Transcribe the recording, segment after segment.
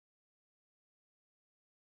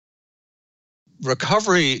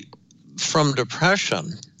recovery from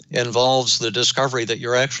depression involves the discovery that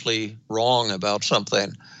you're actually wrong about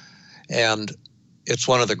something. And it's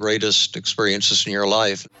one of the greatest experiences in your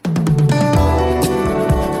life.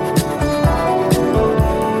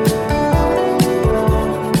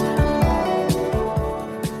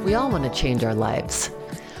 We all want to change our lives.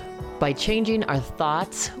 By changing our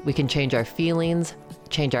thoughts, we can change our feelings,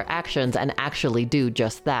 change our actions, and actually do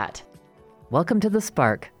just that. Welcome to The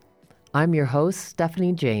Spark. I'm your host,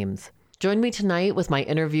 Stephanie James. Join me tonight with my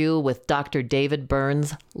interview with Dr. David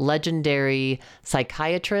Burns, legendary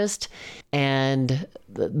psychiatrist and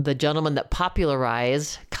the gentleman that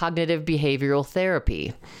popularized cognitive behavioral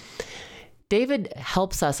therapy. David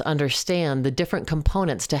helps us understand the different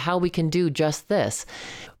components to how we can do just this.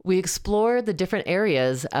 We explore the different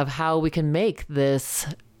areas of how we can make this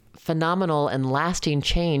phenomenal and lasting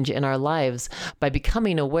change in our lives by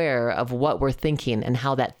becoming aware of what we're thinking and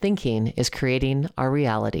how that thinking is creating our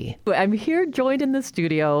reality. I'm here joined in the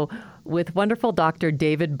studio with wonderful Dr.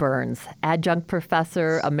 David Burns, adjunct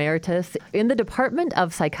professor emeritus in the Department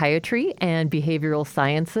of Psychiatry and Behavioral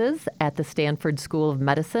Sciences at the Stanford School of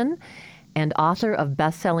Medicine, and author of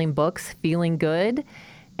best-selling books Feeling Good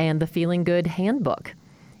and the Feeling Good Handbook,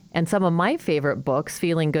 and some of my favorite books,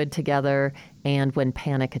 Feeling Good Together and When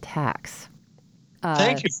Panic Attacks.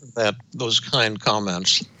 Thank you for those kind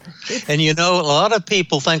comments. And a lot of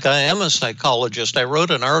people think I am a psychologist. I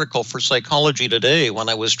wrote an article for Psychology Today when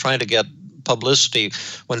I was trying to get publicity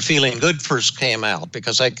when Feeling Good first came out,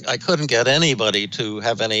 because I couldn't get anybody to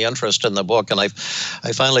have any interest in the book. And I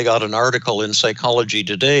finally got an article in Psychology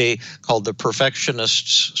Today called The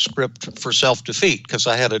Perfectionist's Script for Self-Defeat, because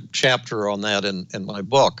I had a chapter on that in my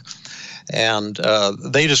book. And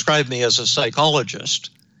they described me as a psychologist.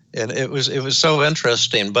 And it was so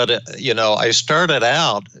interesting. But, I started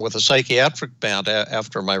out with a psychiatric bent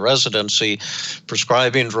after my residency,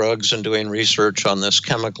 prescribing drugs and doing research on this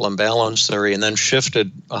chemical imbalance theory, and then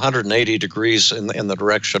shifted 180 degrees in the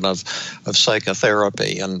direction of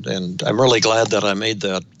psychotherapy. And I'm really glad that I made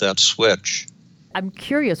that switch. I'm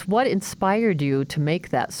curious, what inspired you to make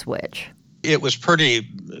that switch? It was pretty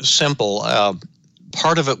simple.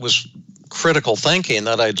 Part of it was critical thinking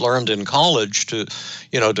that I'd learned in college to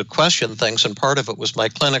question things, and part of it was my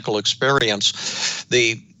clinical experience.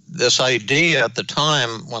 This idea at the time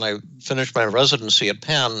when I finished my residency at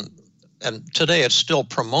Penn, and today it's still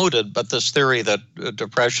promoted, but this theory that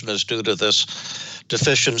depression is due to this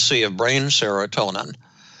deficiency of brain serotonin.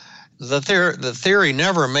 The theory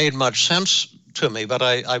never made much sense to me, but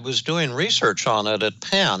I was doing research on it at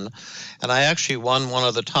Penn, and I actually won one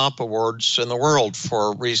of the top awards in the world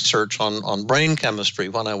for research on brain chemistry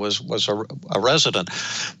when I was a resident.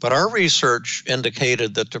 But our research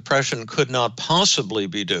indicated that depression could not possibly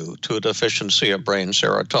be due to a deficiency of brain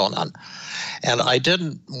serotonin. And I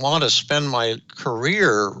didn't want to spend my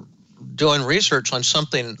career doing research on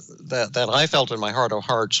something that I felt in my heart of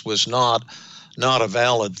hearts was not a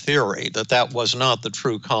valid theory, that was not the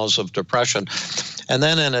true cause of depression. And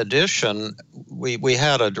then in addition, we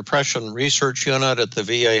had a depression research unit at the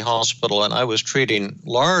VA hospital, and I was treating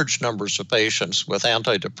large numbers of patients with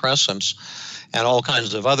antidepressants and all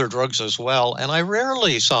kinds of other drugs as well. And I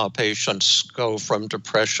rarely saw patients go from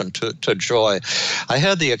depression to joy. I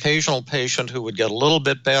had the occasional patient who would get a little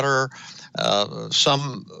bit better,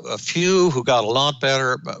 a few who got a lot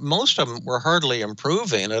better, but most of them were hardly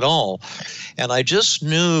improving at all. And I just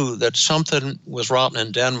knew that something was rotten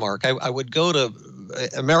in Denmark. I would go to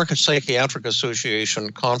American Psychiatric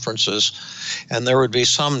Association conferences, and there would be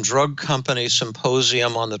some drug company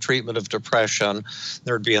symposium on the treatment of depression.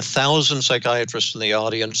 There would be 1,000 psychiatrists in the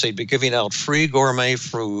audience. They'd be giving out free gourmet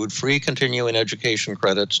food, free continuing education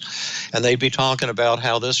credits, and they'd be talking about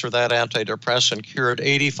how this or that antidepressant cured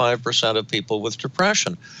 85% of people with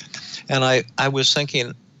depression. And I was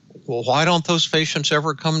thinking, well, why don't those patients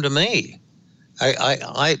ever come to me?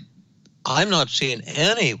 I'm not seeing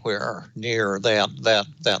anywhere near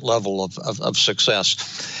that level of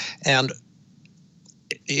success. And,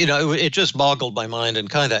 it just boggled my mind and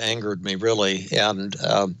kind of angered me, really. And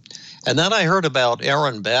then I heard about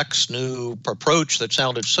Aaron Beck's new approach that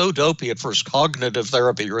sounded so dopey at first, cognitive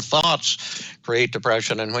therapy. Your thoughts create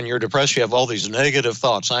depression. And when you're depressed, you have all these negative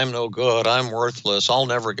thoughts. I'm no good. I'm worthless. I'll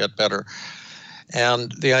never get better.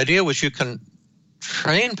 And the idea was you can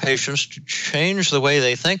train patients to change the way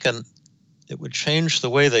they think, and it would change the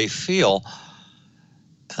way they feel.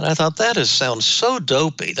 And I thought, that sounds so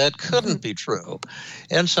dopey. That couldn't be true.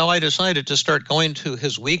 And so I decided to start going to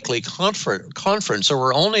his weekly conference. There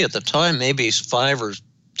were only at the time maybe 5 or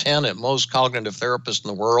 10 at most cognitive therapists in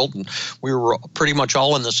the world, and we were pretty much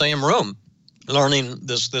all in the same room learning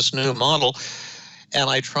this new model. And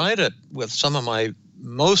I tried it with some of my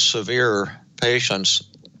most severe patients,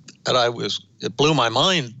 and it blew my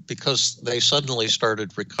mind because they suddenly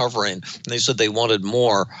started recovering. And they said they wanted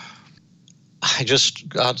more. I just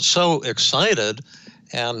got so excited,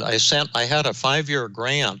 and I had a 5-year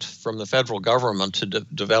grant from the federal government to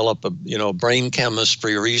develop a brain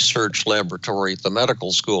chemistry research laboratory at the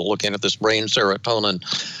medical school, looking at this brain serotonin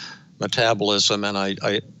metabolism. And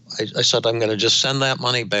I said, I'm going to just send that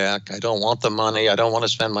money back. I don't want the money. I don't want to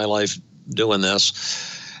spend my life doing this.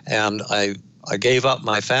 And I gave up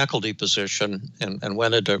my faculty position and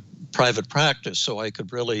went into private practice so I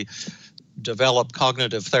could really develop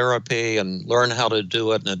cognitive therapy and learn how to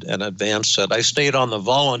do it and advance it. I stayed on the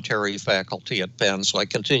voluntary faculty at Penn, so I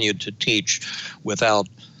continued to teach without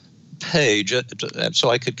pay, so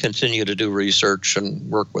I could continue to do research and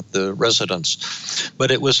work with the residents. But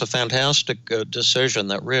it was a fantastic decision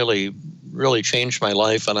that really, really changed my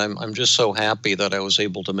life, and I'm just so happy that I was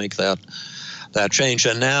able to make that change.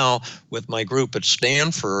 And now with my group at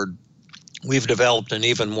Stanford, we've developed an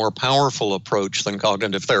even more powerful approach than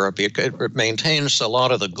cognitive therapy. It maintains a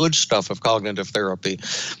lot of the good stuff of cognitive therapy,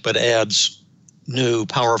 but adds new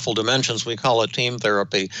powerful dimensions. We call it team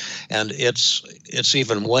therapy, and it's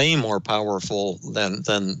even way more powerful than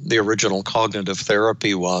the original cognitive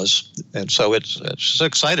therapy was. And so it's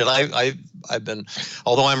excited. I've been,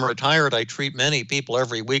 although I'm retired, I treat many people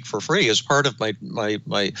every week for free as part of my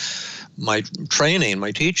training,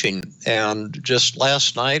 my teaching. And just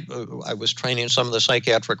last night, I was training some of the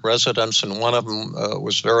psychiatric residents, and one of them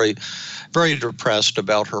was very, very depressed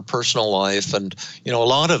about her personal life. And a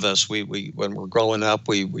lot of us, we when we're growing up,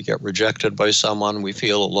 we get rejected by someone, we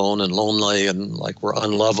feel alone and lonely and like we're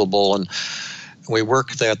unlovable, and we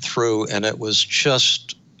worked that through, and it was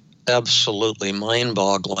just absolutely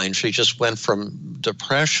mind-boggling. She just went from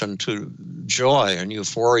depression to joy and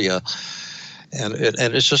euphoria, and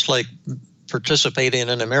it's just like participating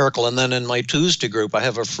in a miracle. And then in my Tuesday group, I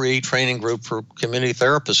have a free training group for community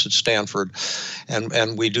therapists at Stanford,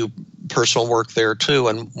 and we do personal work there too.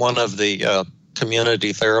 And one of the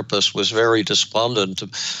community therapists was very despondent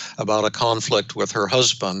about a conflict with her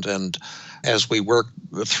husband, and as we worked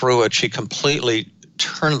through it, she completely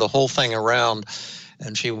turned the whole thing around.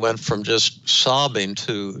 And she went from just sobbing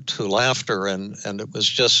to laughter, and it was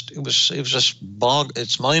just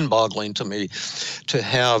it's mind-boggling to me to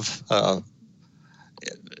have.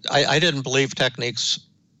 I didn't believe techniques,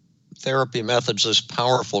 therapy methods this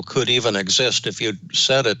powerful could even exist. If you'd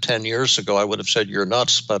said it 10 years ago, I would have said you're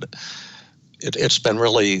nuts. But it's been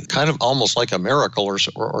really kind of almost like a miracle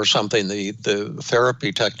or something. The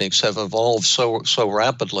therapy techniques have evolved so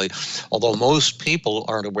rapidly. Although most people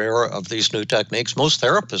aren't aware of these new techniques, most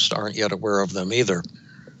therapists aren't yet aware of them either.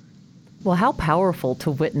 Well, how powerful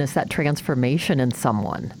to witness that transformation in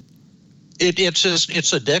someone. It's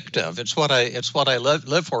addictive. It's what I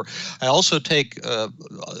live for. I also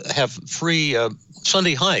have free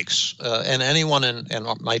Sunday hikes, and anyone in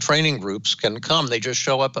my training groups can come. They just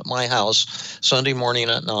show up at my house Sunday morning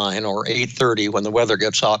at 9 or 8:30 when the weather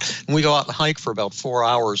gets hot, and we go out and hike for about 4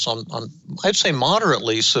 hours on I'd say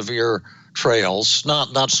moderately severe trails,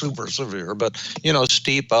 not super severe, but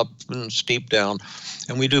steep up and steep down.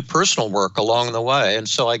 And we do personal work along the way. And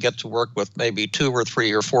so I get to work with maybe 2 or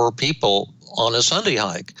 3 or 4 people on a Sunday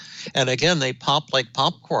hike. And again, they pop like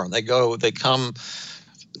popcorn. They come.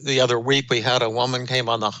 The other week we had a woman came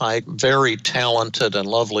on the hike, very talented and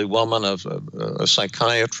lovely woman, a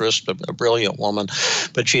psychiatrist, a brilliant woman,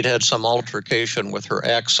 but she'd had some altercation with her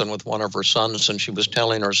ex and with one of her sons, and she was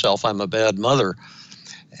telling herself, I'm a bad mother.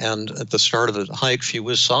 And at the start of the hike, she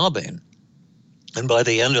was sobbing. And by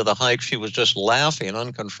the end of the hike, she was just laughing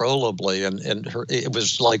uncontrollably, and it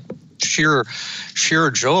was like sheer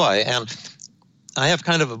joy. And I have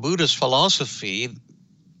kind of a Buddhist philosophy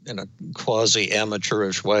in a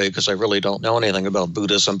quasi-amateurish way, because I really don't know anything about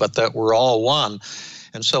Buddhism, but that we're all one.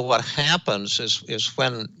 And so what happens is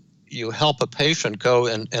when you help a patient go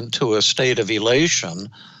into a state of elation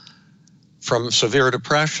from severe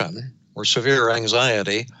depression or severe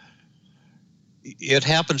anxiety, it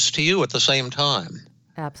happens to you at the same time.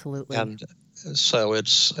 Absolutely. And so I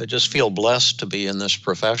just feel blessed to be in this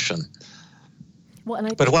profession. Well,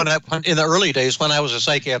 and but in the early days, when I was a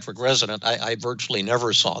psychiatric resident, I virtually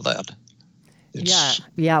never saw that.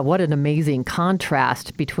 Yeah. What an amazing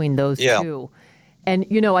contrast between those two. And,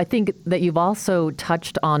 I think that you've also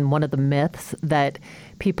touched on one of the myths that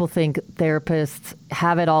people think therapists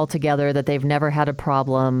have it all together, that they've never had a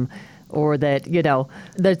problem, or that,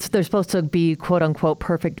 that they're supposed to be, quote unquote,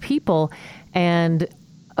 perfect people. And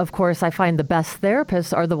of course, I find the best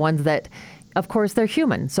therapists are the ones that of course, they're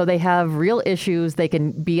human. So they have real issues. They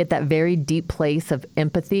can be at that very deep place of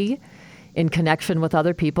empathy in connection with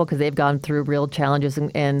other people because they've gone through real challenges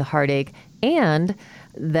and heartache, and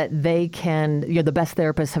that they can, the best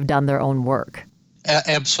therapists have done their own work.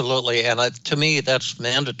 Absolutely, and to me, that's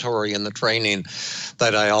mandatory in the training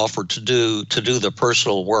that I offer to do the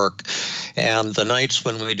personal work. And the nights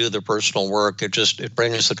when we do the personal work, it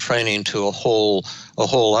brings the training to a whole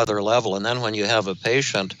other level. And then when you have a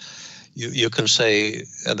patient, you can say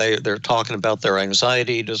they're talking about their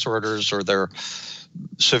anxiety disorders or their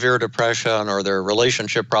severe depression or their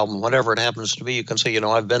relationship problem, whatever it happens to be. You can say,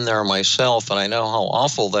 I've been there myself and I know how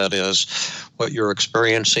awful that is, what you're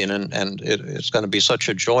experiencing, and it's going to be such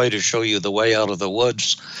a joy to show you the way out of the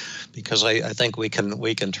woods, because I think we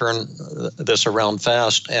can turn this around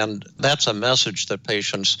fast, and that's a message that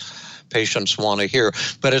patients want to hear.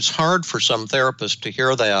 But it's hard for some therapists to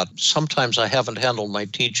hear that. Sometimes I haven't handled my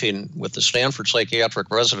teaching with the Stanford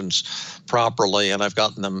psychiatric residents properly, and I've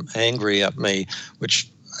gotten them angry at me,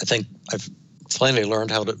 which I think I've finally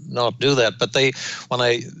learned how to not do that. But when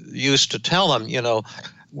I used to tell them,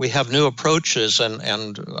 we have new approaches, and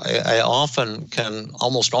I often can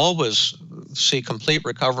almost always see complete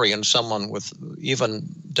recovery in someone with even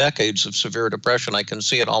decades of severe depression. I can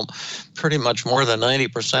see it all pretty much more than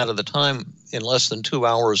 90% of the time in less than 2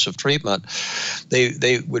 hours of treatment.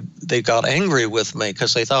 They got angry with me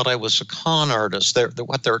because they thought I was a con artist.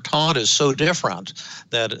 What they're taught is so different,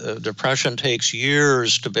 that depression takes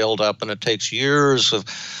years to build up, and it takes years of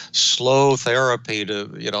slow therapy to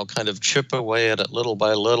kind of chip away at it little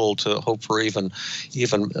by little to hope for even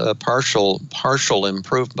partial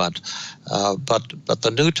improvement. But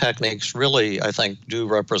the new techniques really, I think, do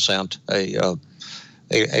represent a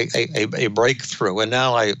breakthrough. And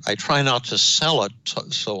now I try not to sell it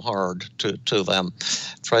so hard to them.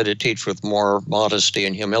 Try to teach with more modesty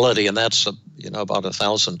and humility, and that's about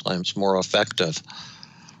 1,000 times more effective.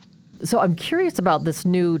 So I'm curious about this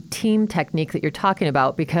new team technique that you're talking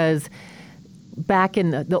about, because back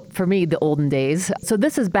in for me, the olden days. So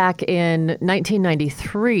this is back in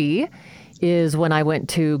 1993 is when I went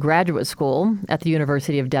to graduate school at the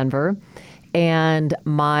University of Denver. And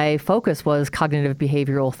my focus was cognitive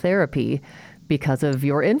behavioral therapy because of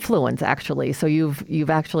your influence, actually. So you've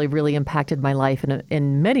actually really impacted my life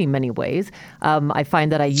in many, many ways. I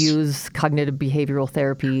find that I use cognitive behavioral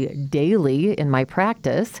therapy daily in my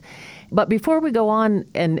practice. But before we go on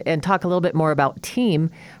and talk a little bit more about team,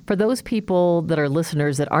 for those people that are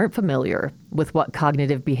listeners that aren't familiar with what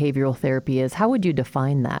cognitive behavioral therapy is, how would you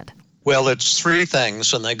define that? Well, it's three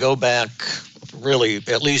things, and they go back really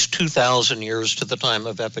at least 2,000 years to the time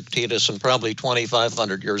of Epictetus and probably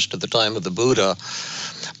 2,500 years to the time of the Buddha.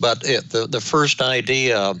 But the first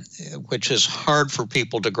idea, which is hard for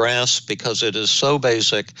people to grasp because it is so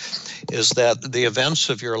basic, is that the events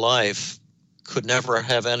of your life could never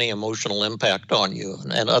have any emotional impact on you,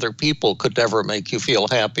 and other people could never make you feel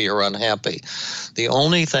happy or unhappy. The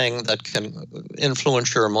only thing that can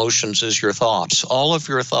influence your emotions is your thoughts. All of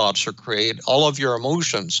your thoughts all of your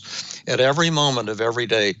emotions at every moment of every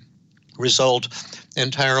day result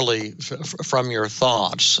entirely from your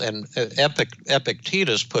thoughts. And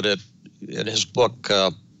Epictetus put it in his book,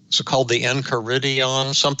 it's called the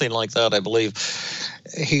Enchiridion, something like that, I believe.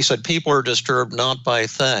 He said people are disturbed not by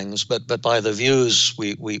things, but by the views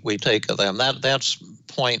we take of them. That's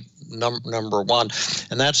point number one,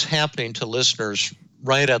 and that's happening to listeners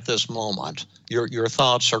right at this moment. Your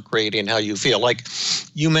thoughts are creating how you feel. Like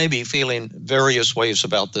you may be feeling various ways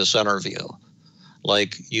about this interview.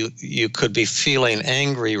 Like you could be feeling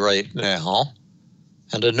angry right now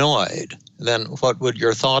and annoyed. Then what would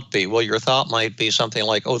your thought be? Well, your thought might be something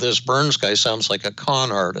like, oh, this Burns guy sounds like a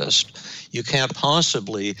con artist. You can't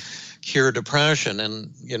possibly cure depression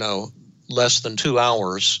in, less than 2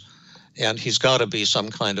 hours, and he's got to be some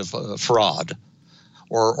kind of fraud.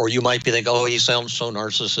 Or you might be thinking, oh, he sounds so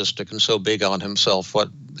narcissistic and so big on himself.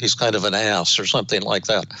 He's kind of an ass or something like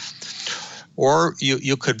that. Or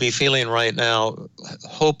you could be feeling right now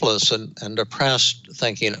hopeless and depressed,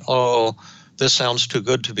 thinking, oh, this sounds too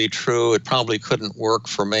good to be true. It probably couldn't work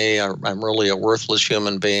for me. I'm really a worthless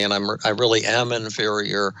human being. I really am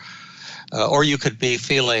inferior. Or you could be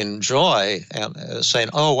feeling joy and saying,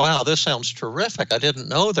 oh, wow, this sounds terrific. I didn't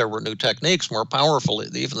know there were new techniques more powerful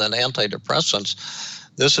even than antidepressants.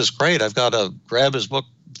 This is great. I've got to grab his book,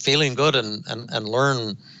 Feeling Good, and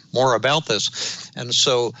learn more about this. And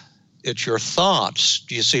so it's your thoughts,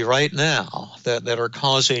 you see, right now that are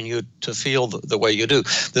causing you to feel the way you do.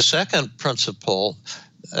 The second principle,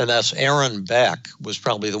 and that's Aaron Beck, was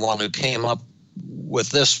probably the one who came up with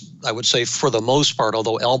this, I would say, for the most part,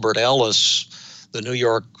 although Albert Ellis, the New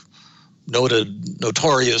York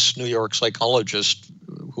notorious New York psychologist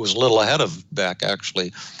who was a little ahead of Beck,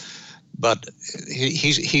 actually. But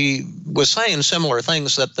he was saying similar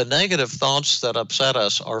things, that the negative thoughts that upset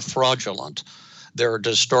us are fraudulent. They're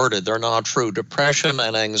distorted. They're not true. Depression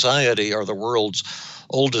and anxiety are the world's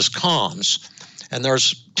oldest cons. And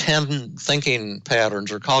there's 10 thinking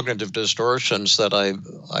patterns or cognitive distortions that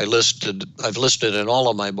I've listed in all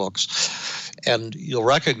of my books. And you'll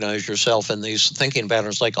recognize yourself in these thinking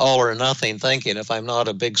patterns, like all or nothing thinking. If I'm not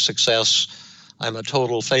a big success, I'm a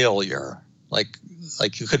total failure. Like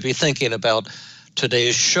you could be thinking about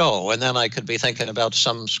today's show, and then I could be thinking about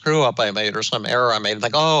some screw up I made or some error I made.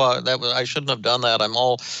 Like, I shouldn't have done that.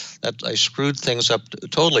 I screwed things up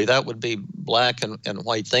totally. That would be black and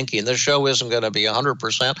white thinking. This show isn't going to be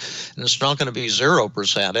 100%, and it's not going to be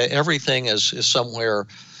 0%. Everything is somewhere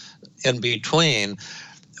in between.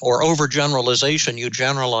 Or overgeneralization, you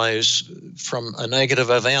generalize from a negative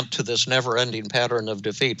event to this never-ending pattern of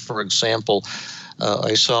defeat. For example,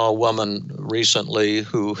 I saw a woman recently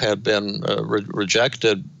who had been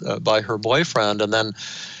rejected by her boyfriend, and then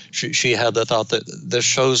she had the thought that this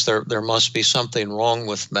shows there must be something wrong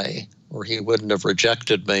with me, or he wouldn't have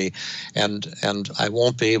rejected me, and I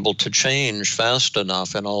won't be able to change fast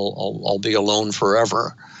enough, and I'll be alone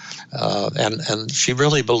forever. And she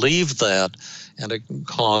really believed that, and it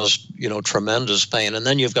caused tremendous pain. And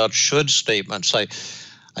then you've got should statements. I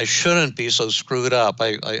shouldn't be so screwed up.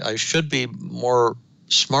 I should be more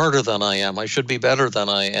smarter than I am. I should be better than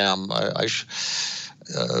I am. And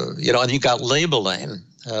you got labeling.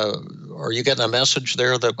 Are you getting a message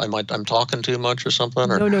there that I'm talking too much or something?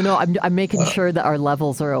 Or? No. I'm making sure that our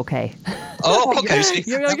levels are okay. Oh, okay. See,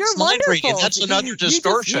 you're that's mind reading. That's another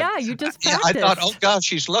distortion. You just practiced. I thought, oh gosh,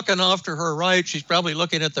 she's looking off to her right. She's probably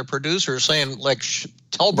looking at the producer saying, like,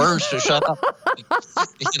 tell Burns to shut up.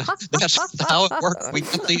 That's how it works. We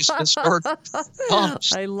get these distorted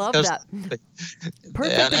thoughts. I love that.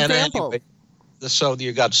 Perfect example. Anyway, so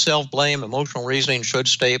you got self-blame, emotional reasoning, should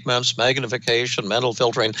statements, magnification, mental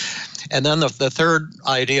filtering. And then the third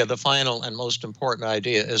idea, the final and most important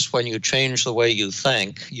idea, is when you change the way you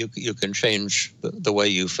think, you can change the way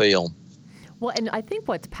you feel. Well, and I think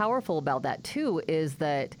what's powerful about that, too, is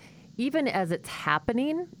that even as it's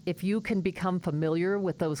happening, if you can become familiar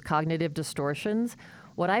with those cognitive distortions,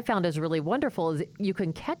 what I found is really wonderful is you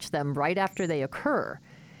can catch them right after they occur.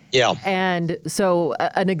 Yeah. And so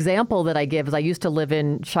an example that I give is I used to live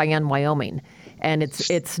in Cheyenne, Wyoming, and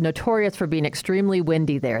it's notorious for being extremely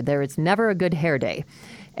windy there. There is never a good hair day.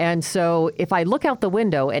 And so if I look out the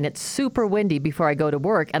window and it's super windy before I go to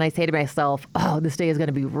work and I say to myself, oh, this day is going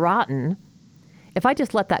to be rotten, if I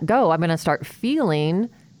just let that go, I'm going to start feeling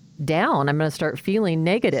down. I'm going to start feeling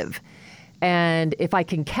negative. And if I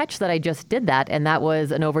can catch that I just did that, and that was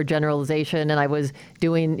an overgeneralization, and I was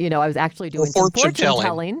doing, I was actually doing some fortune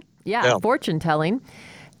telling. Yeah, fortune telling.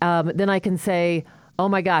 Then I can say, oh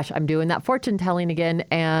my gosh, I'm doing that fortune telling again.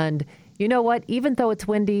 And you know what? Even though it's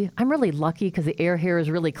windy, I'm really lucky because the air here is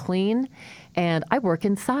really clean, and I work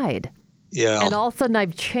inside. Yeah. And all of a sudden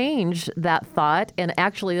I've changed that thought, and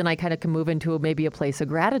actually then I kind of can move into maybe a place of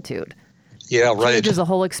gratitude. Yeah, right. Changes the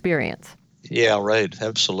whole experience. Yeah, right.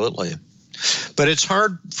 Absolutely. But it's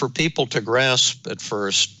hard for people to grasp at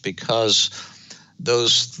first because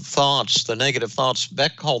those thoughts, the negative thoughts,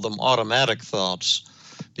 Beck called them automatic thoughts,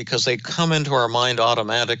 because they come into our mind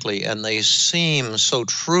automatically and they seem so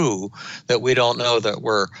true that we don't know that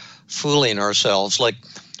we're fooling ourselves. Like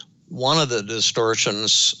one of the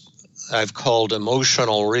distortions I've called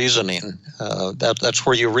emotional reasoning. That's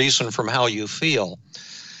where you reason from how you feel.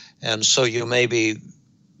 And so you may be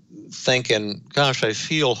thinking, gosh, I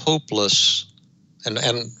feel hopeless, and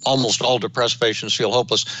almost all depressed patients feel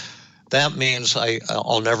hopeless. That means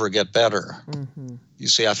I'll never get better. Mm-hmm. You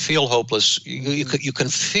see, I feel hopeless. You can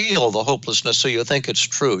feel the hopelessness, so you think it's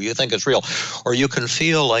true. You think it's real. Or you can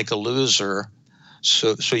feel like a loser,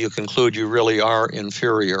 so you conclude you really are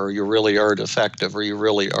inferior, or you really are defective, or you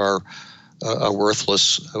really are a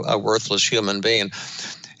worthless human being.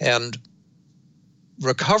 And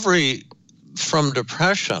recovery from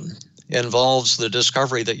depression involves the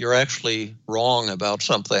discovery that you're actually wrong about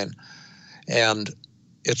something. And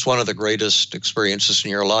it's one of the greatest experiences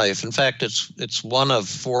in your life. In fact, it's one of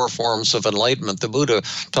 4 forms of enlightenment. The Buddha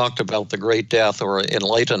talked about the great death or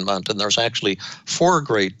enlightenment, and there's actually 4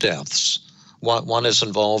 great deaths. One is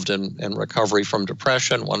involved in recovery from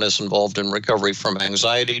depression. One is involved in recovery from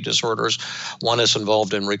anxiety disorders. One is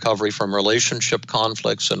involved in recovery from relationship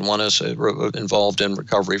conflicts, and one is involved in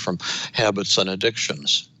recovery from habits and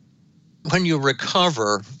addictions. When you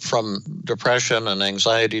recover from depression and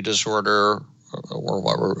anxiety disorder,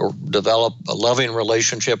 or develop a loving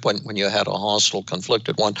relationship when you had a hostile,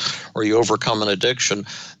 conflicted one, or you overcome an addiction,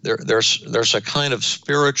 there's a kind of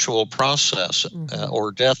spiritual process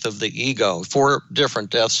or death of the ego, 4 different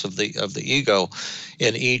deaths of the ego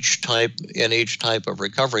in each type of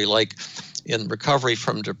recovery. Like in recovery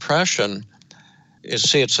from depression,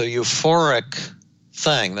 it's a euphoric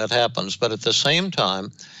thing that happens, but at the same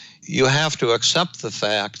time, you have to accept the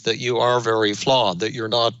fact that you are very flawed, that you're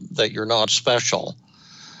not special.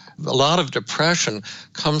 A lot of depression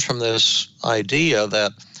comes from this idea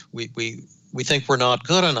that we think we're not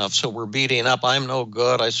good enough, so we're beating up. I'm no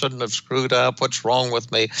good. I shouldn't have screwed up. What's wrong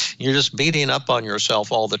with me? You're just beating up on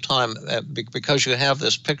yourself all the time because you have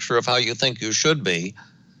this picture of how you think you should be,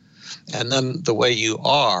 and then the way you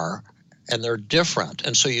are, and they're different.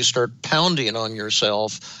 And so you start pounding on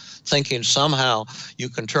yourself, thinking somehow you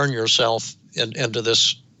can turn yourself into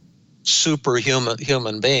this superhuman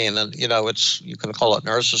human being. And you can call it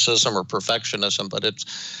narcissism or perfectionism, but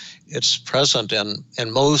it's present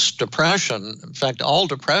in most depression. In fact, all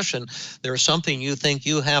depression, there's something you think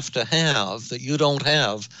you have that you don't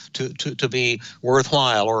have to be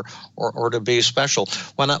worthwhile or to be special.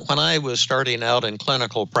 When I was starting out in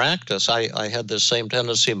clinical practice, I had this same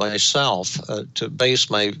tendency myself to base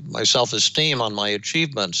my self-esteem on my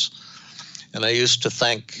achievements. And I used to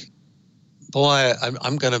think, boy,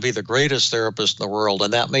 I'm going to be the greatest therapist in the world.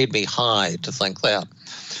 And that made me high to think that.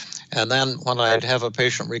 And then when I'd have a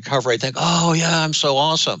patient recover, I'd think, oh, yeah, I'm so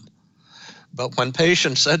awesome. But when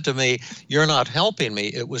patients said to me, you're not helping me,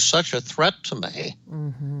 it was such a threat to me.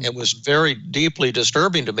 Mm-hmm. It was very deeply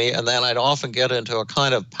disturbing to me. And then I'd often get into a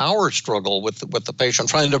kind of power struggle with the patient,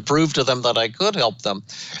 trying to prove to them that I could help them.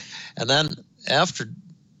 And then after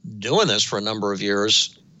doing this for a number of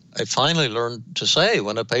years, I finally learned to say,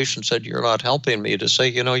 when a patient said, you're not helping me, to say,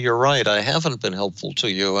 you're right, I haven't been helpful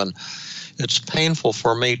to you. And it's painful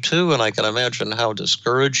for me too, and I can imagine how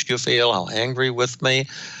discouraged you feel, how angry with me.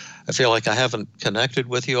 I feel like I haven't connected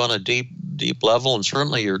with you on a deep level, and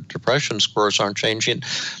certainly your depression scores aren't changing.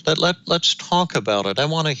 Let's talk about it. I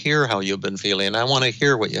want to hear how you've been feeling. I want to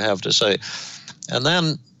hear what you have to say. And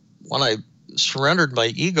then when I surrendered my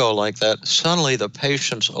ego like that, suddenly the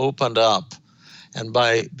patients opened up. And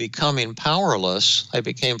by becoming powerless, I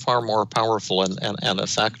became far more powerful and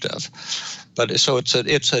effective. But so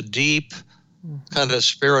it's a deep kind of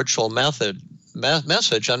spiritual message,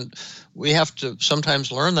 and we have to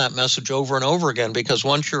sometimes learn that message over and over again, because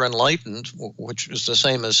once you're enlightened, which is the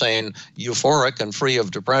same as saying euphoric and free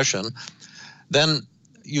of depression, then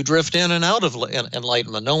you drift in and out of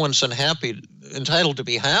enlightenment. No one's entitled to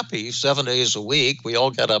be happy 7 days a week. We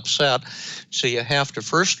all get upset. So you have to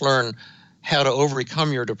first learn how to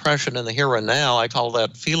overcome your depression in the here and now. I call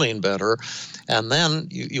that feeling better. And then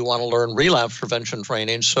you want to learn relapse prevention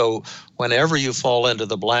training. So whenever you fall into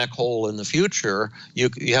the black hole in the future, you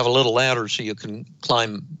have a little ladder so you can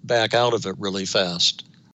climb back out of it really fast.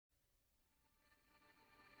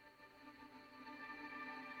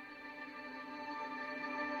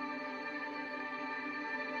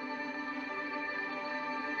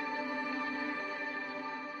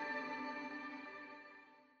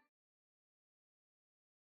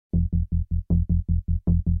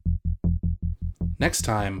 Next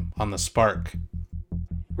time on The Spark.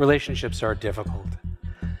 Relationships are difficult.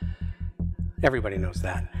 Everybody knows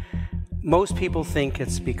that. Most people think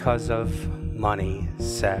it's because of money,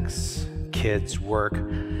 sex, kids, work,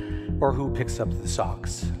 or who picks up the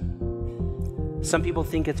socks. Some people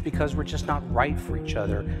think it's because we're just not right for each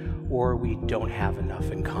other, or we don't have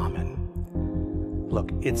enough in common.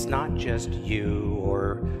 Look, it's not just you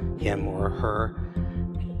or him or her.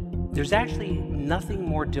 There's actually nothing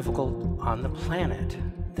more difficult on the planet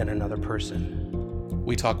than another person.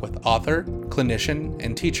 We talk with author, clinician,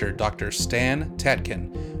 and teacher Dr. Stan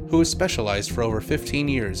Tatkin, who has specialized for over 15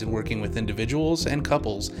 years in working with individuals and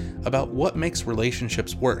couples about what makes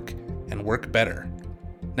relationships work and work better.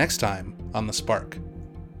 Next time on The Spark.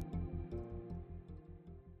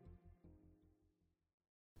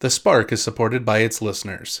 The Spark is supported by its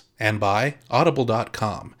listeners and by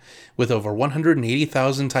Audible.com. With over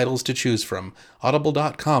 180,000 titles to choose from,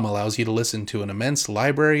 Audible.com allows you to listen to an immense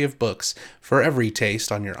library of books for every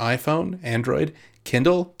taste on your iPhone, Android,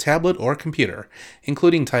 Kindle, tablet, or computer,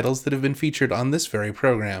 including titles that have been featured on this very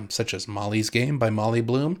program, such as Molly's Game by Molly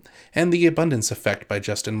Bloom and The Abundance Effect by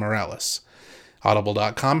Justin Morales.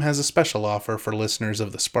 Audible.com has a special offer for listeners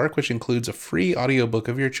of The Spark, which includes a free audiobook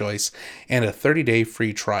of your choice and a 30-day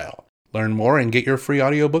free trial. Learn more and get your free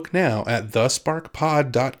audiobook now at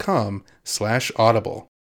thesparkpod.com/audible.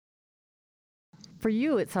 For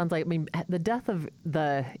you, it sounds like, the death of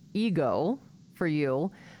the ego for you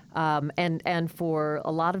And for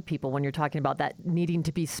a lot of people, when you're talking about that needing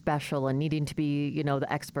to be special and needing to be, the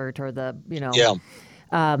expert or the, Yeah.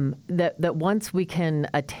 That once we can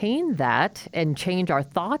attain that and change our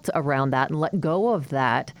thoughts around that and let go of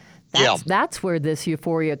that, that's where this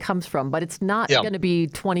euphoria comes from. But it's not going to be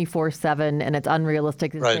 24/7, and it's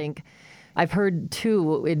unrealistic to think. I've heard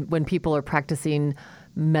too, when people are practicing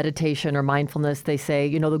meditation or mindfulness, they say,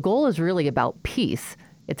 the goal is really about peace.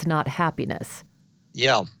 It's not happiness.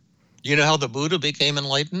 Yeah. You know how the Buddha became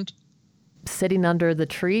enlightened? Sitting under the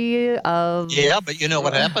tree of... Yeah, but you know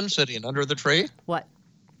what happened sitting under the tree? What?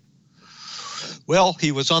 Well,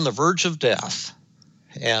 he was on the verge of death,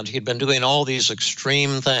 and he'd been doing all these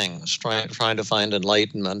extreme things, trying to find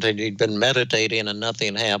enlightenment, and he'd been meditating and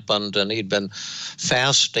nothing happened, and he'd been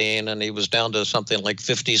fasting, and he was down to something like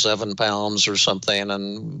 57 pounds or something,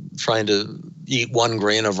 and trying to eat 1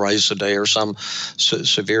 grain of rice a day or some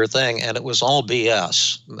severe thing, and it was all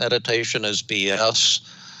BS. Meditation is BS.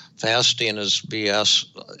 Fasting is BS.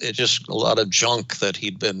 It's just a lot of junk that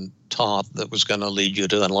he'd been taught that was going to lead you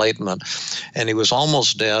to enlightenment. And he was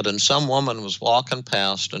almost dead, and some woman was walking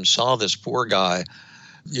past and saw this poor guy,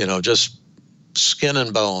 just skin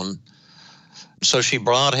and bone. So she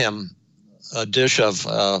brought him a dish of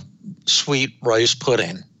sweet rice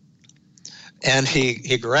pudding. And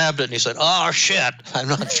he grabbed it and he said, "Oh, shit." I'm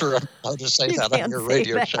not sure how to say that on your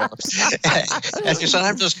radio show. And he said,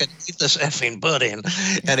 "I'm just going to eat this effing pudding."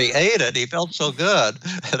 And he ate it. He felt so good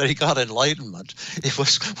that he got enlightenment. It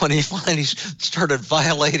was when he finally started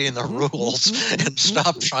violating the rules and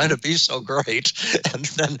stopped trying to be so great. And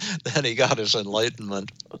then he got his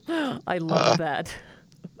enlightenment. I love that.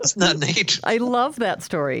 Isn't that neat? I love that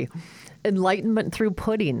story. Enlightenment through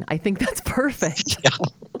pudding. I think that's perfect. Yeah.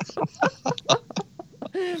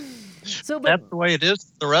 That's the way it is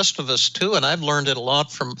for the rest of us too, and I've learned it a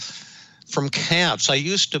lot from cats. I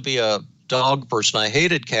used to be a dog person. I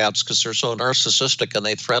hated cats because they're so narcissistic and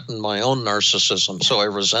they threaten my own narcissism, so I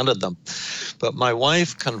resented them. But my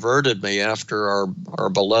wife converted me after our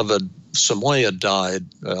beloved Samoyed died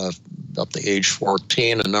up to age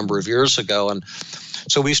 14 a number of years ago, and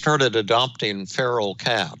so we started adopting feral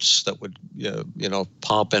cats that would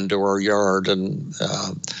pop into our yard, and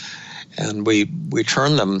we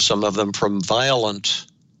turned some of them from violent,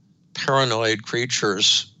 paranoid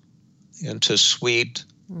creatures into sweet,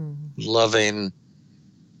 loving.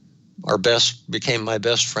 Became my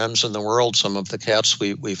best friends in the world. Some of the cats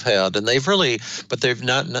we've had, and they've really, but they've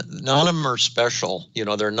none of them are special.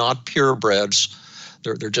 They're not purebreds.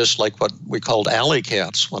 They're just like what we called alley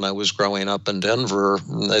cats when I was growing up in Denver.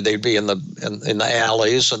 They'd be in the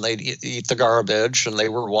alleys and they'd eat the garbage, and they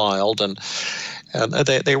were wild, and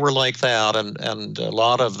they were like that, and a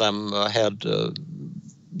lot of them had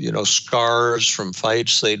scars from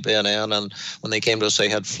fights they'd been in, and when they came to us, they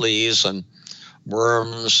had fleas and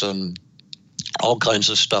worms and all kinds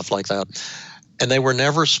of stuff like that, and they were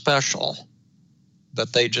never special,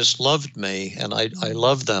 but they just loved me, and I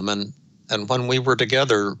loved them, and when we were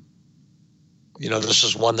together, this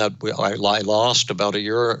is one that I lost about 1.5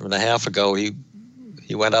 years ago.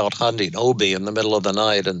 He went out hunting Obi in the middle of the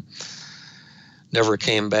night and never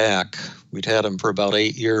came back. We'd had him for about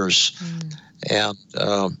 8 years, and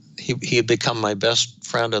he had become my best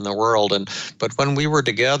friend in the world. But when we were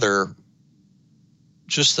together,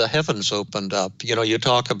 just the heavens opened up. You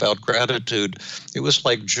talk about gratitude. It was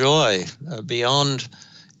like joy beyond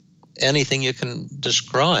anything you can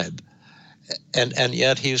describe. And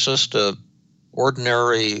yet he's just a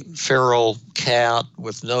ordinary feral cat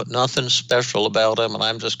with nothing special about him, and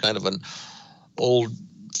I'm just kind of an old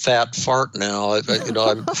fat fart now. I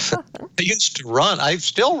used to run. I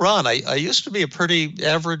still run. I used to be a pretty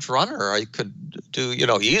average runner. I could do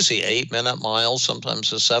easy 8-minute miles,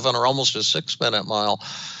 sometimes a 7 or almost a 6-minute mile.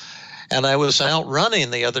 And I was out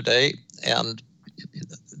running the other day, and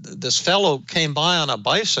this fellow came by on a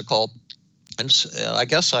bicycle. And I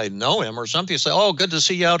guess I know him or something. He said, "Oh, good to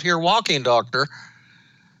see you out here walking, doctor."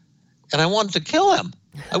 And I wanted to kill him.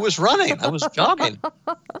 I was running. I was jogging.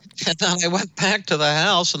 And then I went back to the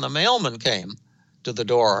house, and the mailman came to the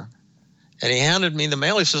door. And he handed me the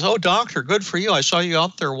mail. He says, "Oh, doctor, good for you. I saw you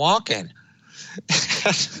out there walking."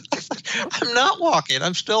 I'm not walking.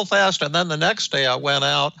 I'm still fast. And then the next day I went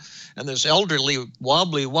out, and this elderly,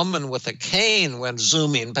 wobbly woman with a cane went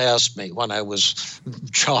zooming past me when I was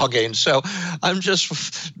jogging. So I'm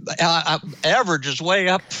just, average is way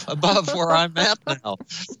up above where I'm at now.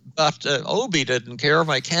 But Obi didn't care.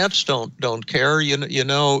 My cats don't care.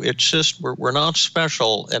 It's just we're not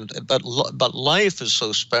special. But life is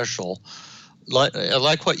so special.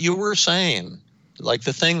 Like what you were saying, like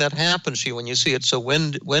the thing that happens to you when you see it's a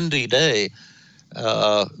windy day.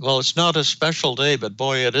 Well, it's not a special day, but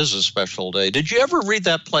boy, it is a special day. Did you ever read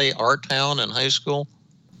that play, Our Town, in high school?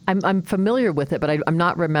 I'm familiar with it, but I'm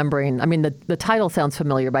not remembering. I mean, the title sounds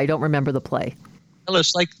familiar, but I don't remember the play. Well,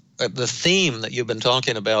 it's like the theme that you've been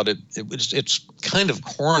talking about. It's kind of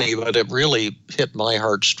corny, but it really hit my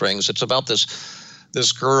heartstrings. It's about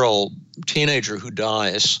this girl, teenager, who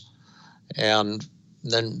dies, and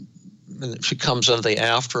then she comes into the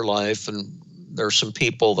afterlife, and there's some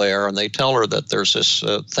people there, and they tell her that there's this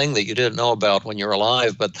thing that you didn't know about when you're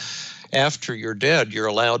alive, but after you're dead, you're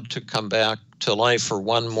allowed to come back to life for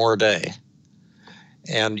one more day.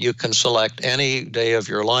 And you can select any day of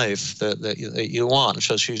your life that you want.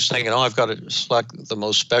 So she's thinking, I've got to select the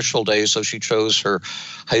most special day. So she chose her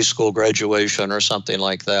high school graduation or something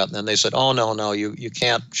like that. And then they said, no, you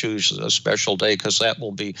can't choose a special day because that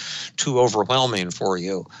will be too overwhelming for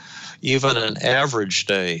you. Even an average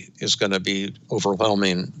day is going to be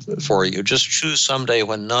overwhelming for you. Just choose some day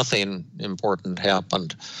when nothing important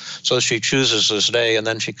happened. So she chooses this day, and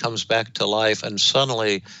then she comes back to life, and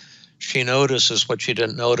suddenly she notices what she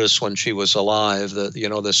didn't notice when she was alive,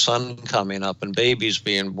 the sun coming up and babies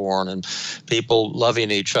being born and people loving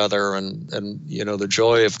each other and the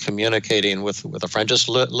joy of communicating with a friend, just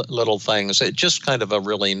little things. It's just kind of a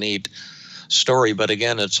really neat story. But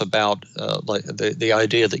again, it's about like the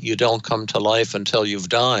idea that you don't come to life until you've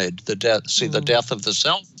died. The death of the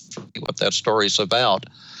self, what that story's about.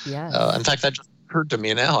 Yes. In fact, that just occurred to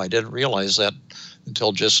me now. I didn't realize that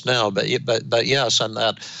until just now. But yes, and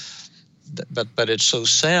that. But it's so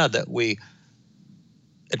sad that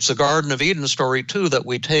it's the Garden of Eden story too, that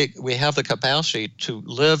we have the capacity to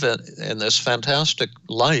live in this fantastic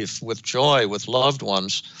life with joy, with loved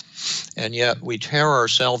ones, and yet we tear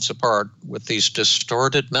ourselves apart with these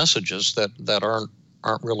distorted messages that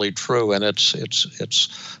aren't really true. And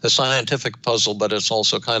it's a scientific puzzle, but it's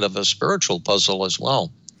also kind of a spiritual puzzle as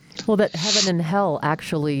well. Well, that heaven and hell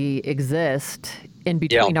actually exist in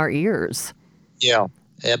between our ears. Yeah.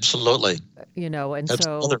 Absolutely. And that's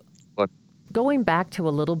so going back to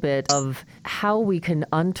a little bit of how we can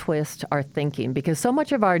untwist our thinking, because so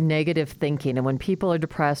much of our negative thinking, and when people are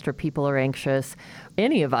depressed or people are anxious,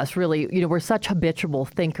 any of us really, we're such habitual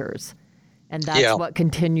thinkers. And that's what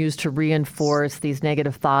continues to reinforce these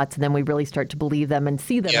negative thoughts. And then we really start to believe them and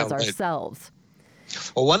see them as ourselves.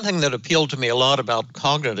 Well, one thing that appealed to me a lot about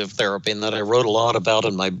cognitive therapy, and that I wrote a lot about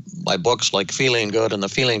in my books like Feeling Good and the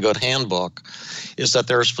Feeling Good Handbook, is that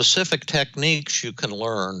there are specific techniques you can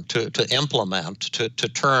learn to implement to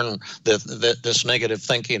turn this negative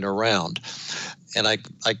thinking around. And I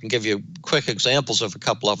can give you quick examples of a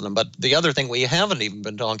couple of them. But the other thing we haven't even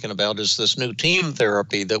been talking about is this new team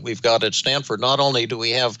therapy that we've got at Stanford. Not only do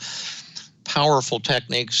we have powerful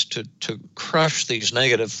techniques to crush these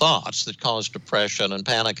negative thoughts that cause depression and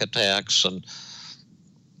panic attacks and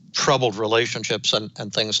troubled relationships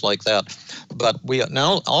and things like that, but we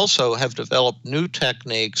now also have developed new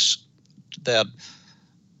techniques that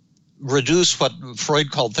reduce what Freud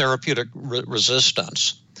called therapeutic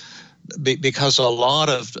resistance. Because a lot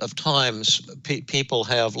of times people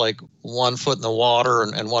have like one foot in the water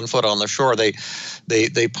and one foot on the shore.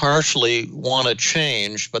 They partially want to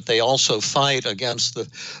change, but they also fight against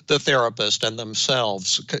the therapist and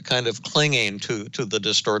themselves, kind of clinging to the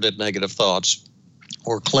distorted negative thoughts,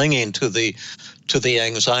 or clinging to the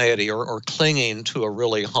anxiety, or clinging to a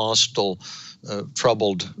really hostile,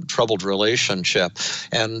 troubled relationship.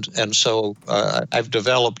 And so I've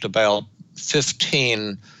developed about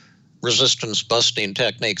 15 resistance busting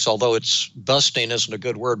techniques, although busting isn't a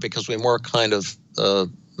good word because we more kind of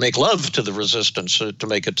make love to the resistance to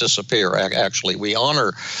make it disappear. Actually, we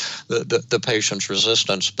honor the patient's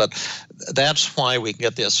resistance, but that's why we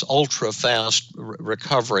get this ultra-fast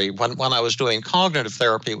recovery. When I was doing cognitive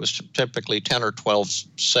therapy, it was typically 10 or 12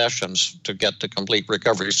 sessions to get to complete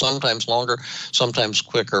recovery, sometimes longer, sometimes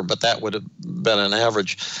quicker, but that would have been an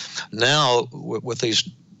average. Now, with these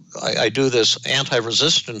I do this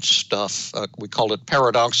anti-resistance stuff. We call it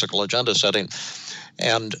paradoxical agenda setting.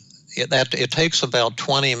 And it takes about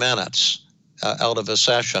 20 minutes out of a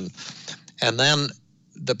session. And then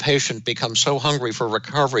the patient becomes so hungry for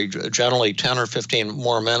recovery, generally 10 or 15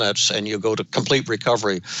 more minutes, and you go to complete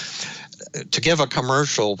recovery. To give a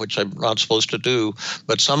commercial, which I'm not supposed to do,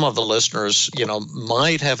 but some of the listeners,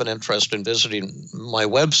 might have an interest in visiting my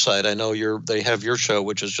website. I know they have your show,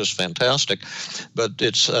 which is just fantastic, but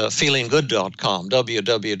it's feelinggood.com,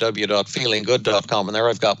 www.feelinggood.com, and there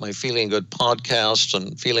I've got my Feeling Good podcasts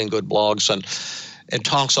and Feeling Good blogs, and it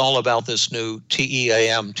talks all about this new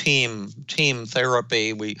TEAM, team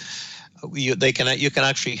therapy. you can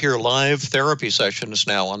actually hear live therapy sessions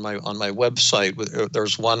now on my website.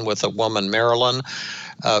 There's one with a woman, Marilyn,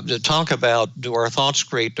 to talk about, do our thoughts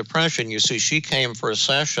create depression? You see, she came for a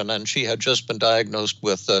session and she had just been diagnosed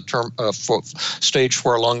with stage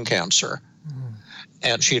 4 lung cancer.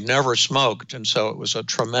 And she had never smoked, and so it was a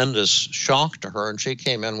tremendous shock to her. And she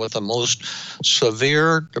came in with the most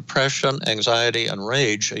severe depression, anxiety, and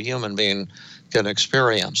rage a human being can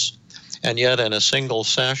experience. And yet in a single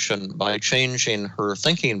session, by changing her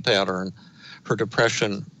thinking pattern, her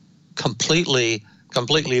depression completely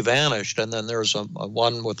vanished. And then there's a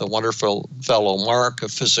one with a wonderful fellow, Mark, a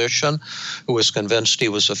physician, who was convinced he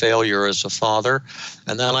was a failure as a father.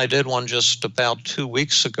 And then I did one just about 2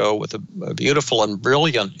 weeks ago with a beautiful and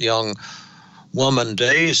brilliant young woman,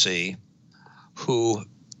 Daisy, who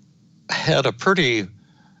had a pretty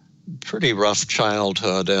rough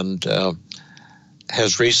childhood and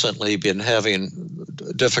has recently been having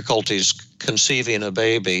difficulties conceiving a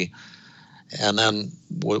baby, and then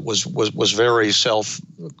was very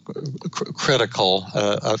self-critical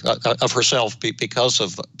of herself because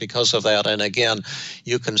of that. And again,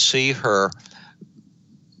 you can see her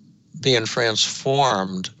being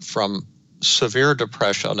transformed from severe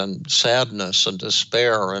depression and sadness and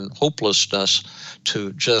despair and hopelessness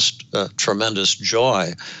to just tremendous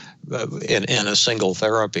joy in a single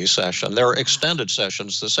therapy session. There are extended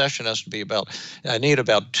sessions. The session has to be I need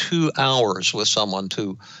about 2 hours with someone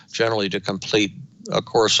to complete a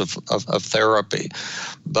course of therapy.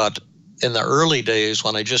 But in the early days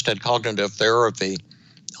when I just had cognitive therapy,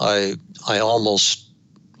 I almost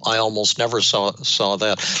never saw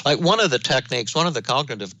that. Like one of the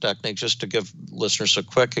cognitive techniques, just to give listeners a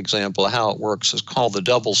quick example of how it works, is called the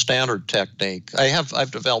double standard technique.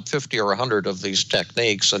 I've developed 50 or 100 of these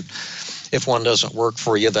techniques, and if one doesn't work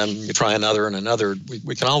for you, then you try another and another.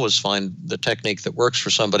 We can always find the technique that works for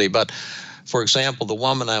somebody. But for example, the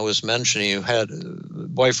woman I was mentioning who had a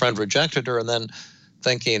boyfriend rejected her, and then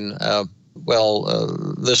thinking,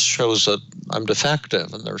 this shows that I'm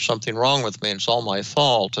defective and there's something wrong with me and it's all my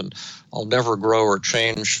fault and I'll never grow or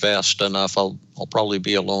change fast enough. I'll probably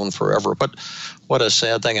be alone forever. But what a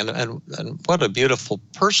sad thing, and what a beautiful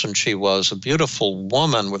person she was, a beautiful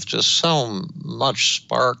woman with just so much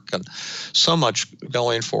spark and so much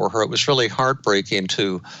going for her. It was really heartbreaking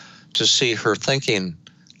to see her thinking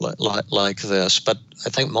like this. But I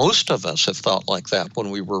think most of us have thought like that when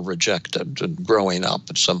we were rejected and growing up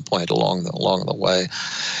at some point along the way.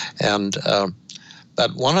 And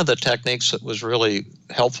but one of the techniques that was really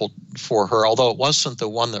helpful for her, although it wasn't the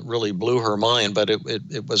one that really blew her mind, but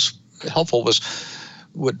it was helpful, was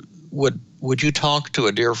would you talk to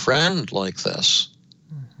a dear friend like this?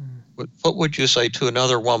 Mm-hmm. What would you say to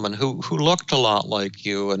another woman who looked a lot like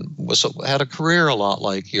you and had a career a lot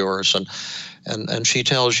like yours, and she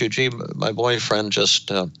tells you, gee, my boyfriend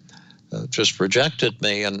just rejected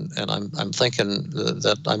me, and I'm thinking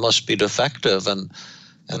that I must be defective, and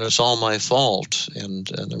it's all my fault, and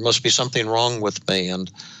there must be something wrong with me,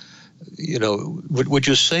 and would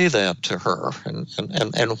you say that to her,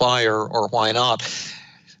 and why or why not?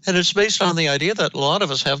 And it's based on the idea that a lot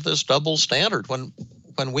of us have this double standard. When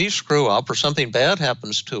we screw up or something bad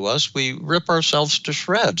happens to us, we rip ourselves to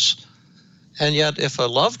shreds. And yet, if a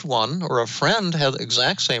loved one or a friend had the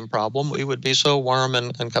exact same problem, we would be so warm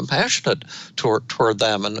and compassionate toward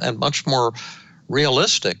them and much more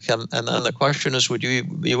realistic. And then the question is, would you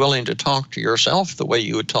be willing to talk to yourself the way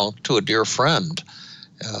you would talk to a dear friend?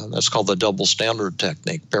 That's called the double standard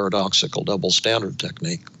technique, paradoxical double standard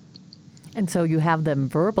technique. And so you have them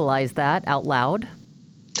verbalize that out loud?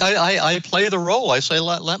 I play the role. I say,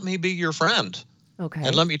 let me be your friend. Okay.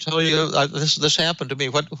 And let me tell you, this happened to me.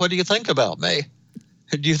 What do you think about me?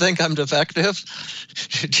 Do you think I'm defective?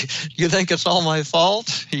 Do you think it's all my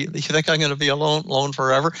fault? You think I'm going to be alone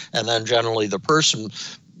forever? And then generally the person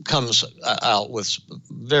comes out with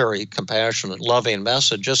very compassionate, loving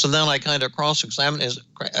messages, and then I kind of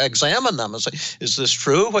examine them and say, is this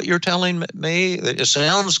true, what you're telling me? It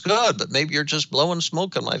sounds good, but maybe you're just blowing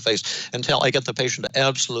smoke in my face, until I get the patient to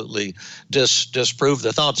absolutely disprove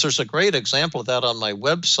the thoughts. There's a great example of that on my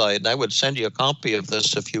website, and I would send you a copy of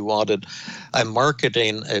this if you wanted. I'm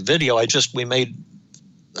marketing a video. We made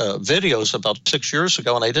videos about 6 years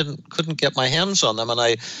ago, and I couldn't get my hands on them, and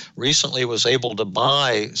I recently was able to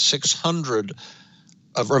buy 600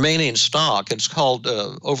 of remaining stock. It's called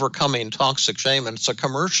Overcoming Toxic Shame, and it's a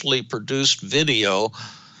commercially produced video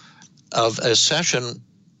of a session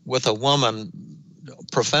with a woman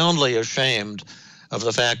profoundly ashamed of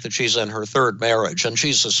the fact that she's in her third marriage, and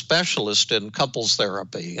she's a specialist in couples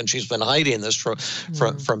therapy, and she's been hiding this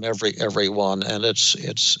from everyone, and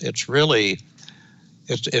it's really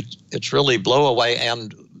it's really blow away.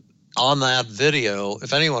 And on that video,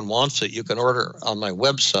 if anyone wants it, you can order on my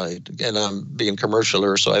website. And I'm being commercial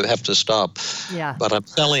here, so I have to stop. Yeah. But I'm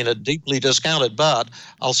selling it deeply discounted. But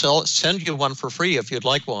I'll send you one for free if you'd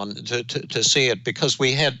like one to see it, because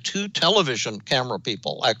we had 2 television camera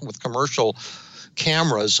people with commercial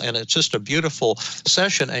cameras, and it's just a beautiful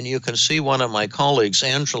session. And you can see one of my colleagues,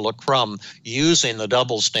 Angela Crum, using the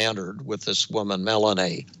double standard with this woman,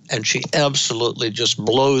 Melanie, and she absolutely just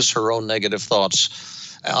blows her own negative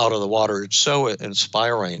thoughts out of the water. It's so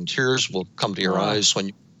inspiring. Tears will come to your eyes when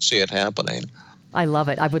you see it happening. I love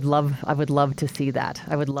it. I would love to see that.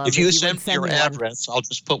 I would love if you send me your address, I'll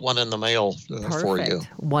just put one in the mail for you.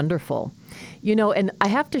 Wonderful. And I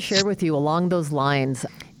have to share with you along those lines,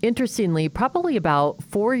 interestingly, probably about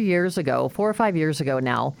 4 or 5 years ago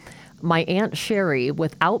now, my Aunt Sherry,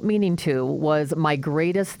 without meaning to, was my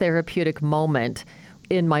greatest therapeutic moment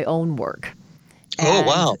in my own work. Oh,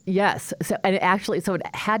 wow. Yes. So it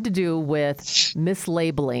had to do with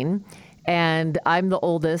mislabeling. And I'm the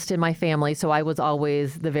oldest in my family, so I was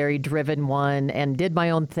always the very driven one and did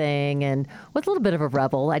my own thing and was a little bit of a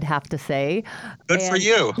rebel, I'd have to say. Good for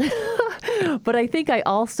you. But I think I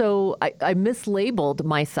also, I mislabeled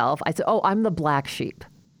myself. I said, oh, I'm the black sheep.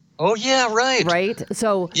 Oh, yeah, right. Right?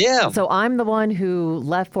 So I'm the one who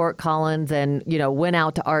left Fort Collins and, went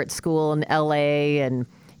out to art school in L.A. and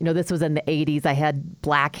this was in the 80s. I had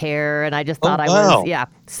black hair, and I just thought I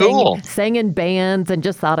was, sang in bands, and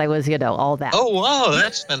just thought I was, all that. Oh, wow,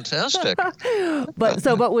 that's fantastic. But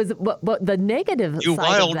the negative you side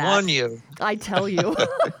wild of that, one, you. I tell you.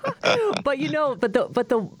 But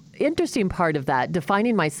the interesting part of that,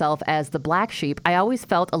 defining myself as the black sheep, I always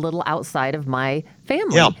felt a little outside of my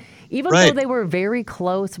family. Yeah. Even though they were very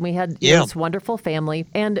close, and we had this wonderful family.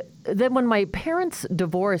 And then when my parents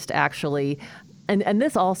divorced, actually. And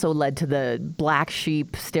this also led to the black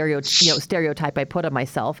sheep stereotype I put on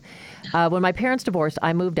myself. When my parents divorced,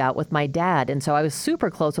 I moved out with my dad, and so I was super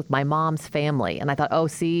close with my mom's family. And I thought, oh,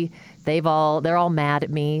 see, they're all mad at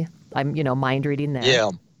me. I'm mind reading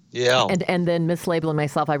there. Yeah. And then mislabeling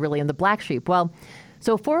myself, I really am the black sheep. Well,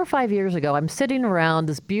 so 4 or 5 years ago, I'm sitting around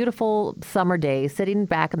this beautiful summer day, sitting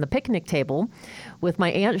back on the picnic table with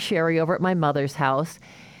my Aunt Sherry over at my mother's house,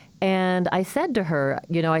 and I said to her,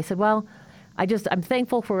 well, I'm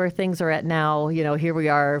thankful for where things are at now. Here we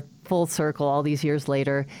are, full circle all these years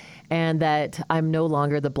later, and that I'm no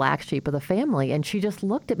longer the black sheep of the family. And she just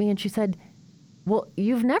looked at me and she said, well,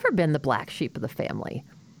 you've never been the black sheep of the family.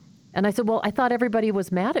 And I said, well, I thought everybody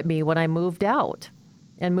was mad at me when I moved out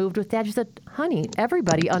and moved with Dad. She said, honey,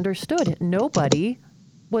 everybody understood. Nobody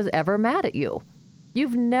was ever mad at you.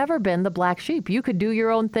 You've never been the black sheep. You could do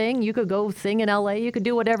your own thing. You could go sing in L.A. You could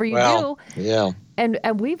do whatever you do. Yeah. And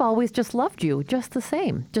we've always just loved you just the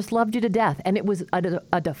same, just loved you to death. And it was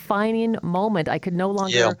a defining moment. I could no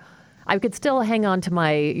longer, I could still hang on to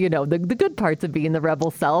my, the good parts of being the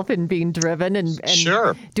rebel self and being driven and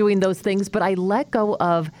doing those things. But I let go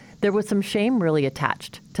of, there was some shame really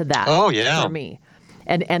attached to that for me.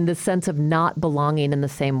 And the sense of not belonging in the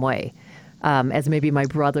same way. As maybe my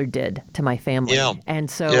brother did to my family. Yeah.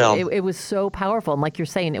 And so it was so powerful. And like you're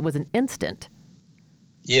saying, it was an instant.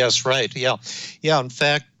 Yes, right. Yeah. Yeah. In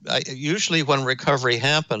fact, usually when recovery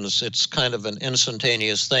happens, it's kind of an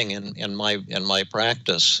instantaneous thing in my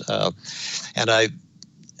practice. And I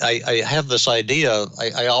have this idea,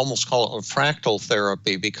 I almost call it a fractal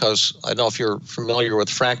therapy, because I don't know if you're familiar with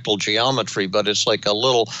fractal geometry, but it's like a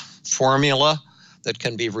little formula that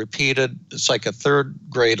can be repeated. It's like a third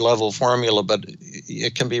grade level formula, but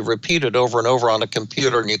it can be repeated over and over on a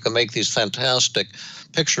computer, and you can make these fantastic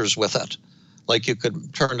pictures with it. Like you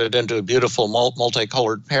could turn it into a beautiful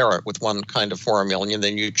multicolored parrot with one kind of formula, and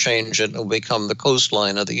then you change it and it'll become the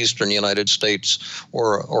coastline of the eastern United States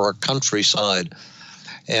or a countryside.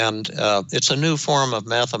 And it's a new form of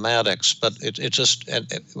mathematics, but it just,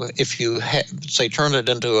 if you say turn it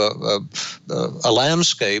into a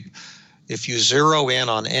landscape, if you zero in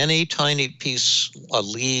on any tiny piece, a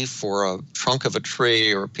leaf or a trunk of a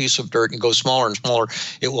tree or a piece of dirt, and go smaller and smaller,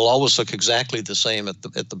 it will always look exactly the same at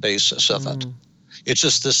the basis of it. It's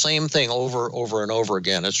just the same thing over and over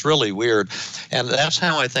again. It's really weird. And that's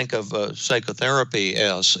how I think of psychotherapy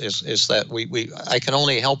as, is that I can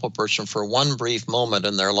only help a person for one brief moment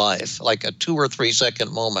in their life, like a 2 or 3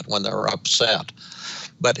 second moment when they're upset.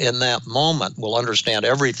 But in that moment, we'll understand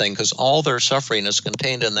everything, because all their suffering is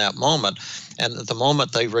contained in that moment. And at the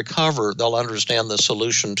moment they recover, they'll understand the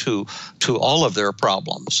solution to all of their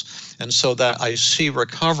problems. And so that I see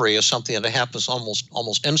recovery as something that happens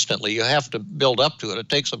almost instantly. You have to build up to it. It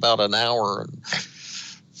takes about an hour and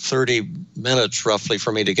 30 minutes roughly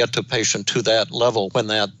for me to get the patient to that level when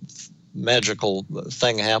that magical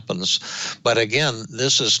thing happens. But again,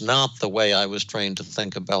 this is not the way I was trained to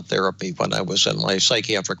think about therapy when I was in my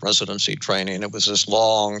psychiatric residency training. It was this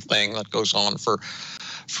long thing that goes on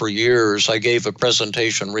for years. I gave a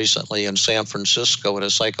presentation recently in San Francisco at a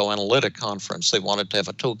psychoanalytic conference. They wanted to have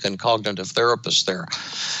a token cognitive therapist there.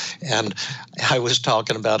 And I was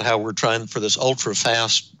talking about how we're trying for this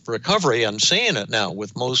ultra-fast recovery and seeing it now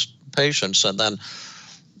with most patients. And then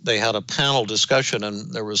they had a panel discussion,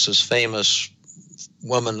 and there was this famous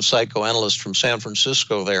woman psychoanalyst from San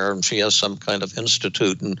Francisco there, and she has some kind of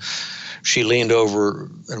institute, and she leaned over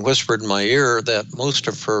and whispered in my ear that most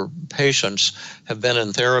of her patients have been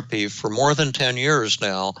in therapy for more than 10 years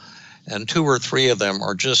now, and 2 or 3 of them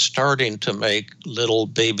are just starting to make little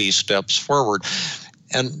baby steps forward.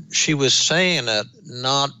 And she was saying it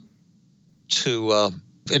not to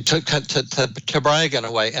brag in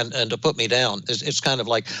a way and to put me down. It's kind of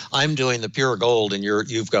like I'm doing the pure gold and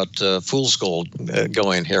you've got fool's gold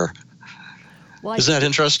going here. Well, Is that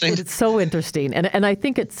interesting? It's so interesting. And I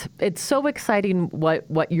think it's so exciting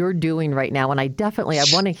what you're doing right now. And I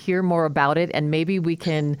want to hear more about it. And maybe we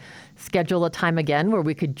can schedule a time again where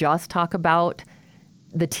we could just talk about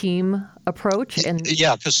the team approach. And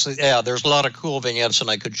because there's a lot of cool vignettes, and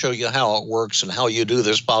I could show you how it works and how you do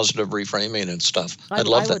this positive reframing and stuff. I would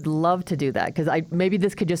love to do that, because maybe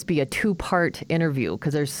this could just be a 2-part interview,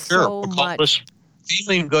 because there's so much.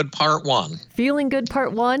 Feeling Good Part 1. Feeling Good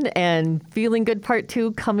Part 1 and Feeling Good Part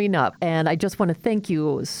 2 coming up. And I just want to thank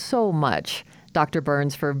you so much, Dr.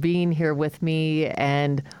 Burns, for being here with me.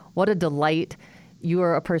 And what a delight. You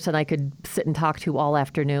are a person I could sit and talk to all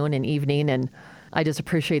afternoon and evening, and I just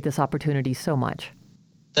appreciate this opportunity so much.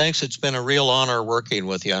 Thanks. It's been a real honor working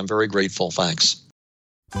with you. I'm very grateful. Thanks.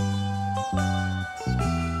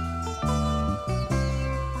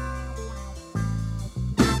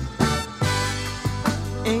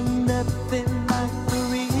 Ain't nothing like the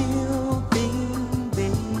real thing,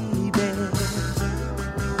 baby.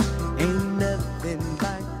 Ain't nothing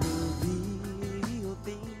like the real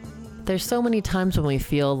thing. There's so many times when we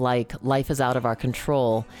feel like life is out of our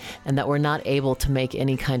control and that we're not able to make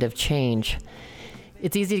any kind of change.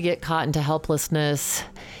 It's easy to get caught into helplessness.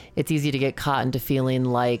 It's easy to get caught into feeling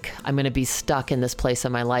like I'm going to be stuck in this place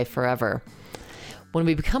in my life forever. When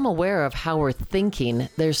we become aware of how we're thinking,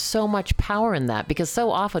 there's so much power in that, because so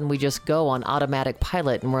often we just go on automatic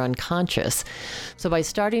pilot and we're unconscious. So by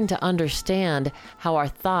starting to understand how our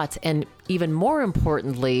thoughts, and even more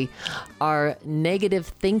importantly, our negative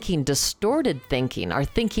thinking, distorted thinking, our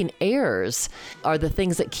thinking errors, are the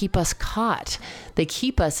things that keep us caught. They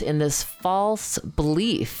keep us in this false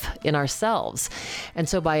belief in ourselves. And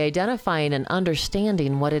so by identifying and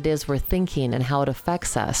understanding what it is we're thinking and how it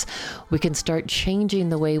affects us, we can start changing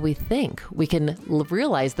the way we think. We can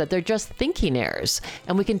realize that they're just thinking errors,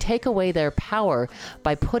 and we can take away their power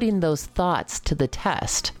by putting those thoughts to the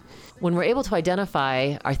test. When we're able to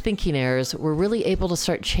identify our thinking errors, we're really able to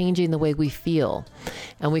start changing the way we feel.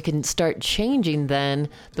 And we can start changing then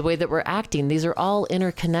the way that we're acting. These are all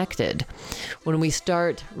interconnected. When we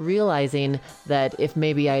start realizing that if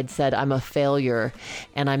maybe I had said I'm a failure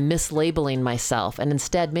and I'm mislabeling myself, and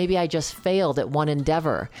instead maybe I just failed at one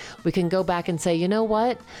endeavor, we can go back and say, you know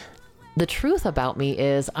what? The truth about me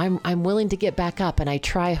is I'm willing to get back up and I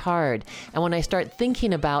try hard. And when I start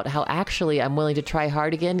thinking about how actually I'm willing to try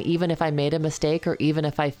hard again, even if I made a mistake or even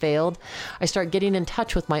if I failed, I start getting in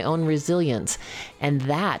touch with my own resilience. And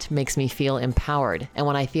that makes me feel empowered. And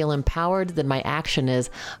when I feel empowered, then my action is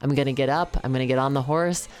I'm going to get up, I'm going to get on the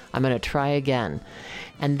horse, I'm going to try again.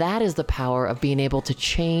 And that is the power of being able to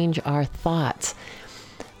change our thoughts.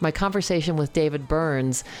 My conversation with David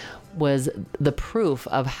Burns was the proof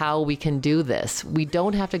of how we can do this. We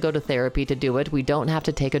don't have to go to therapy to do it. We don't have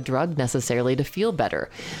to take a drug necessarily to feel better.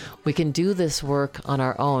 We can do this work on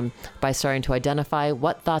our own by starting to identify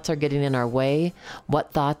what thoughts are getting in our way,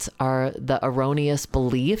 what thoughts are the erroneous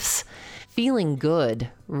beliefs. Feeling good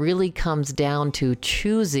really comes down to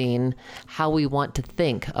choosing how we want to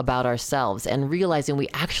think about ourselves and realizing we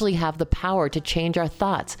actually have the power to change our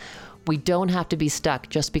thoughts. We don't have to be stuck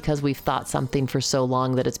just because we've thought something for so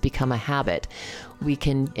long that it's become a habit. We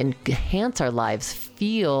can enhance our lives,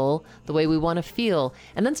 feel the way we want to feel,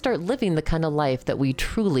 and then start living the kind of life that we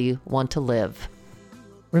truly want to live.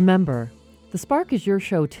 Remember, The Spark is your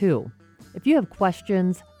show too. If you have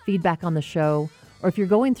questions, feedback on the show, or if you're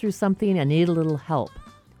going through something and need a little help,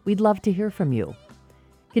 we'd love to hear from you.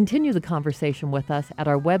 Continue the conversation with us at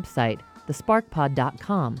our website,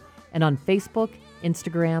 thesparkpod.com, and on Facebook,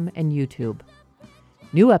 Instagram, and YouTube.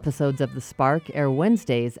 New episodes of The Spark air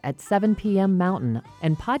Wednesdays at 7 p.m. Mountain,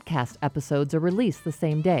 and podcast episodes are released the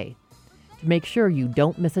same day. To make sure you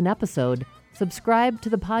don't miss an episode, subscribe to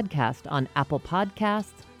the podcast on Apple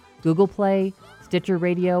Podcasts, Google Play, Stitcher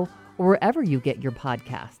Radio, or wherever you get your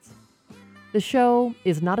podcasts. The show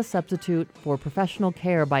is not a substitute for professional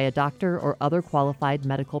care by a doctor or other qualified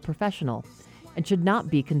medical professional and should not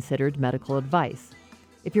be considered medical advice.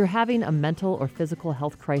 If you're having a mental or physical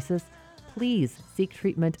health crisis, please seek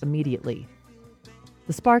treatment immediately.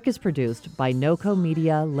 The Spark is produced by NoCo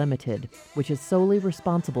Media Limited, which is solely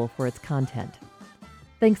responsible for its content.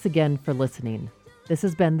 Thanks again for listening. This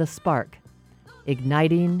has been The Spark,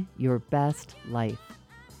 igniting your best life.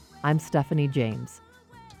 I'm Stephanie James.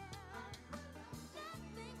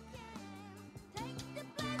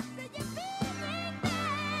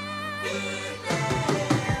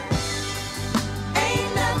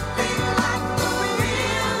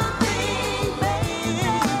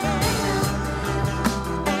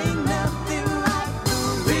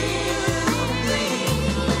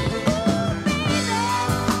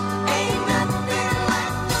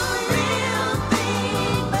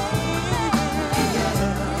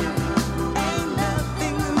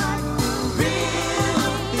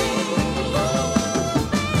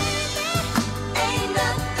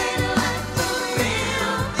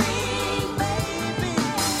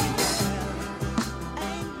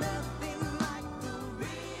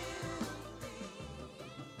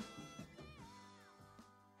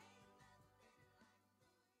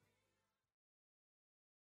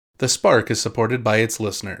 The Spark is supported by its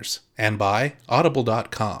listeners, and by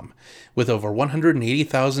Audible.com. With over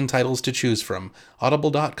 180,000 titles to choose from,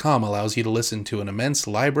 Audible.com allows you to listen to an immense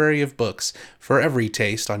library of books for every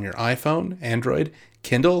taste on your iPhone, Android,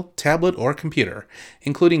 Kindle, tablet, or computer,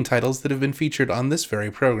 including titles that have been featured on this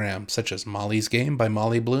very program, such as Molly's Game by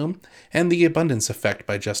Molly Bloom and The Abundance Effect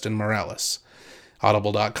by Justin Morales.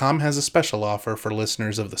 Audible.com has a special offer for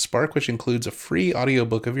listeners of The Spark, which includes a free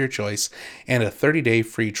audiobook of your choice and a 30-day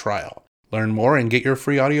free trial. Learn more and get your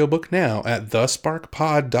free audiobook now at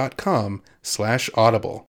thesparkpod.com/audible.